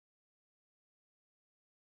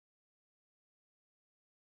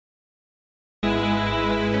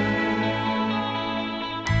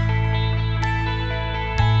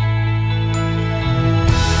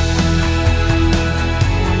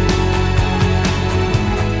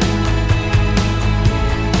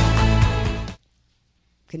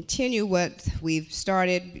continue what we've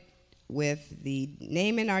started with the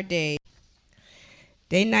naming our day.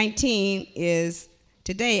 Day 19 is,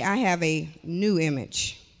 today I have a new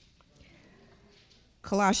image.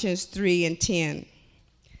 Colossians 3:10.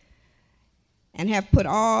 And have put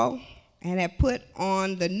on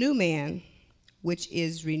the new man, which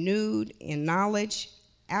is renewed in knowledge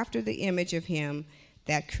after the image of him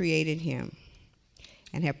that created him.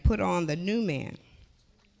 And have put on the new man.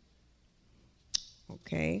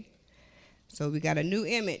 Okay, so we got a new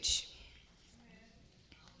image.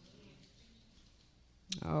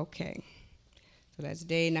 Okay, so that's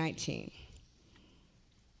day 19.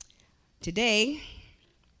 Today,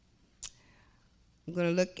 I'm going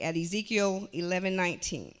to look at Ezekiel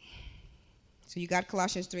 11:19. So you got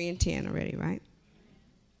Colossians 3:10 already, right?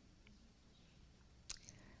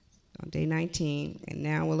 On day 19, and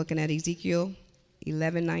now we're looking at Ezekiel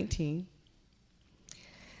 11:19.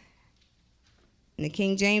 In the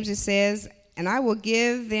King James it says, "And I will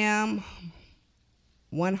give them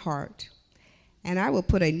one heart, and I will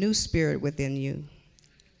put a new spirit within you,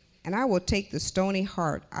 and I will take the stony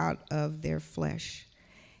heart out of their flesh,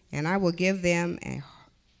 and I will give them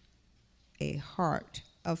a heart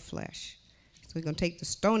of flesh." So we're going to take the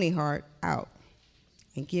stony heart out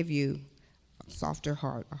and give you a softer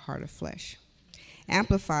heart, a heart of flesh.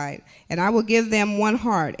 Amplified, "And I will give them one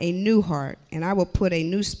heart, a new heart, and I will put a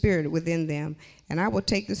new spirit within them, and I will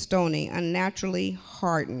take the stony, unnaturally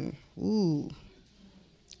hardened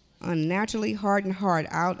heart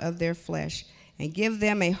out of their flesh, and give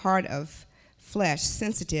them a heart of flesh,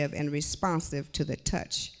 sensitive and responsive to the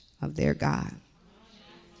touch of their God."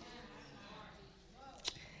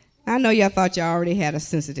 I know y'all thought y'all already had a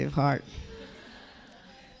sensitive heart.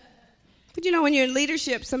 But you know, when you're in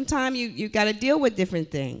leadership, sometimes you got to deal with different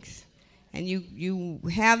things. And you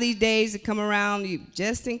have these days that come around,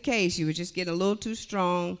 just in case you were just getting a little too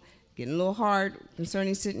strong, getting a little hard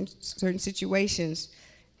concerning certain situations.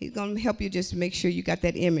 He's going to help you just make sure you got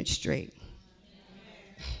that image straight.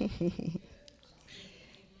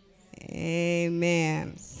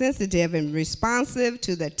 Amen. Sensitive and responsive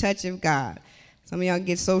to the touch of God. Some of y'all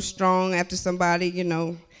get so strong after somebody, you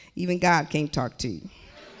know, even God can't talk to you.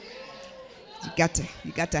 You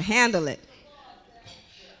got to handle it.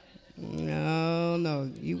 No.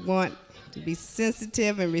 You want to be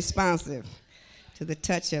sensitive and responsive to the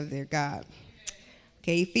touch of their God.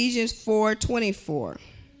 Okay, Ephesians 4:24.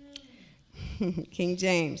 King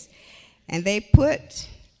James. And that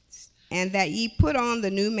ye put on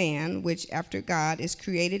the new man, which after God is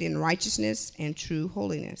created in righteousness and true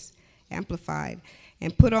holiness. Amplified.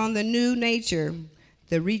 And put on the new nature,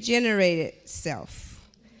 the regenerated self,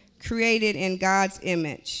 created in God's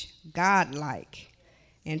image, God-like,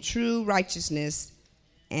 and true righteousness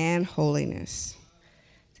and holiness.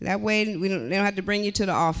 So that way they don't have to bring you to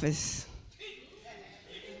the office.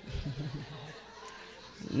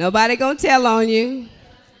 Nobody gonna tell on you.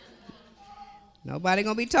 Nobody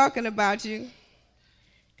gonna be talking about you,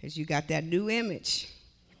 because you got that new image.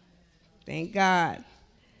 Thank God.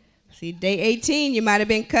 See, day 18, you might have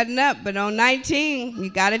been cutting up, but on 19,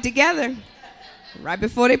 you got it together. Right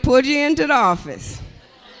before they pulled you into the office.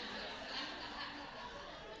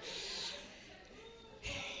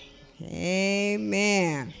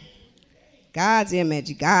 Amen. God's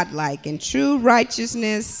image, God-like, in true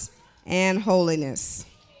righteousness and holiness.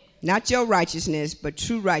 Not your righteousness, but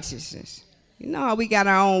true righteousness. You know how we got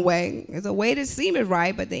our own way. There's a way that seemeth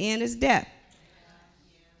right, but the end is death.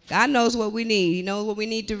 God knows what we need. He knows what we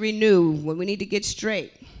need to renew, what we need to get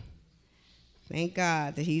straight. Thank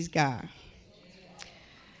God that he's God.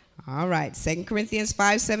 All right, 2 Corinthians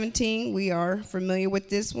 5:17. We are familiar with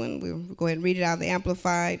this one. We'll go ahead and read it out of the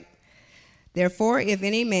Amplified. "Therefore, if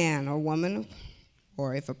any man or woman,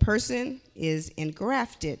 or if a person is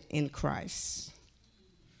engrafted in Christ."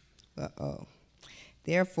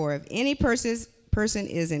 Therefore, if any person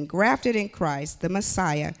is engrafted in Christ, the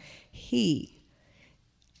Messiah, she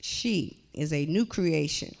is a new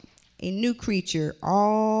creation, a new creature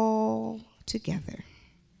altogether.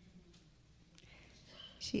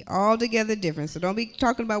 She altogether different. So don't be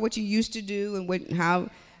talking about what you used to do and how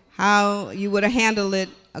you would have handled it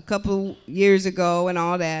a couple years ago and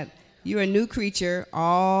all that. You're a new creature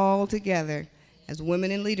altogether as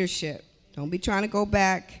women in leadership. Don't be trying to go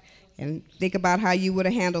back and think about how you would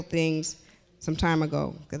have handled things some time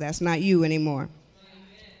ago, because that's not you anymore. And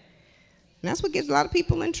that's what gets a lot of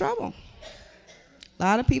people in trouble. A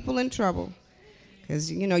lot of people in trouble. Because,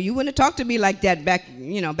 you know, you wouldn't have talked to me like that back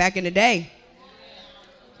in the day.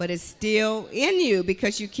 But it's still in you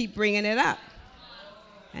because you keep bringing it up.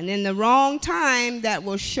 And in the wrong time, that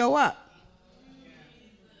will show up.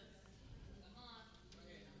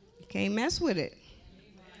 Can't mess with it.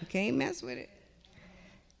 You can't mess with it.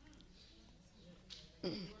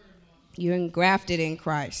 You're engrafted in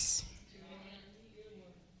Christ.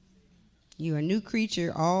 You're a new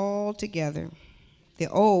creature altogether. The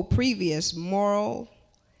old previous moral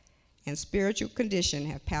and spiritual condition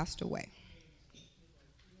have passed away.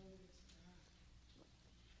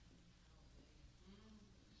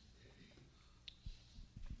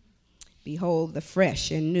 Behold, the fresh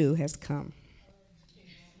and new has come.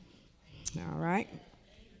 All right.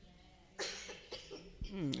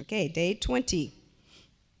 Okay, day 20.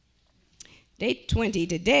 Day 20,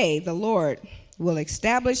 today the Lord will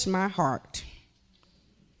establish my heart.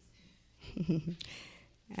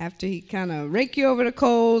 After he kind of rake you over the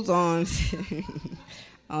coals on,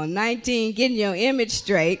 on 19, getting your image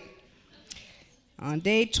straight, on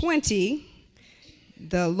day 20,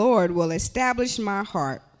 the Lord will establish my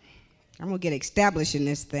heart. I'm going to get established in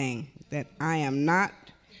this thing, that I am not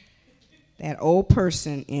that old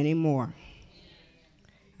person anymore.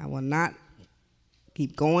 I will not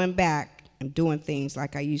keep going back and doing things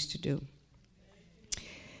like I used to do.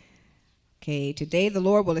 Okay, today the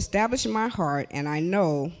Lord will establish my heart, and I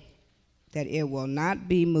know that it will not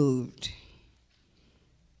be moved.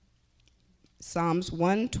 Psalms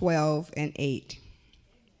 112 and 8.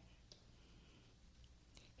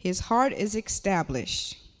 His heart is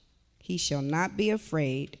established. He shall not be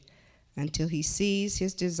afraid until he sees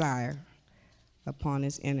his desire upon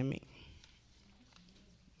his enemy.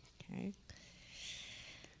 Okay.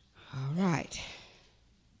 All right.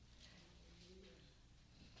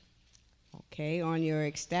 Okay, on your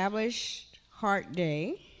established heart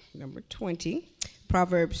day, number 20,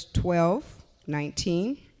 Proverbs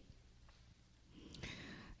 12:19.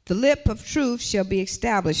 The lip of truth shall be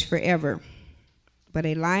established forever, but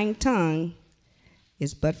a lying tongue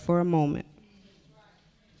is but for a moment.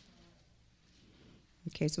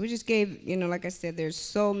 Okay, so we just gave, like I said, there's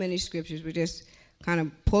so many scriptures. We're just kind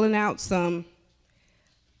of pulling out some.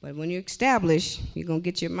 But when you establish, you're going to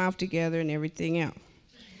get your mouth together and everything else.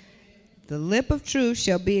 The lip of truth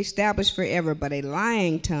shall be established forever, but a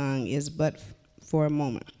lying tongue is but for a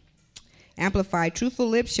moment. Amplified, truthful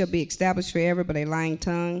lips shall be established forever, but a lying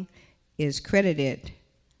tongue is credited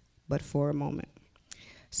but for a moment.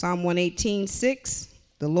 Psalm 118:6,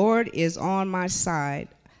 the Lord is on my side.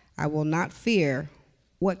 I will not fear.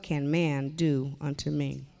 What can man do unto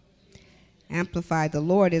me? Amplified, the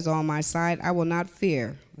Lord is on my side. I will not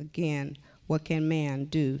fear. Again, what can man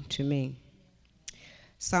do to me?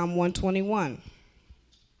 Psalm 121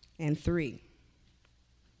 and 3.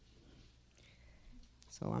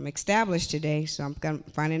 So I'm established today, so I'm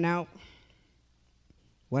finding out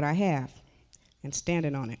what I have and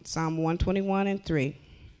standing on it. Psalm 121 and 3.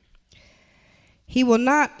 He will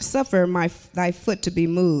not suffer thy foot to be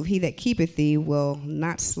moved. He that keepeth thee will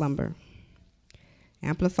not slumber.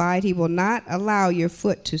 Amplified, he will not allow your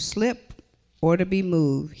foot to slip or to be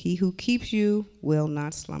moved. He who keeps you will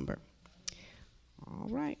not slumber. All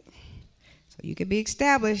right. So you can be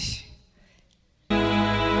established.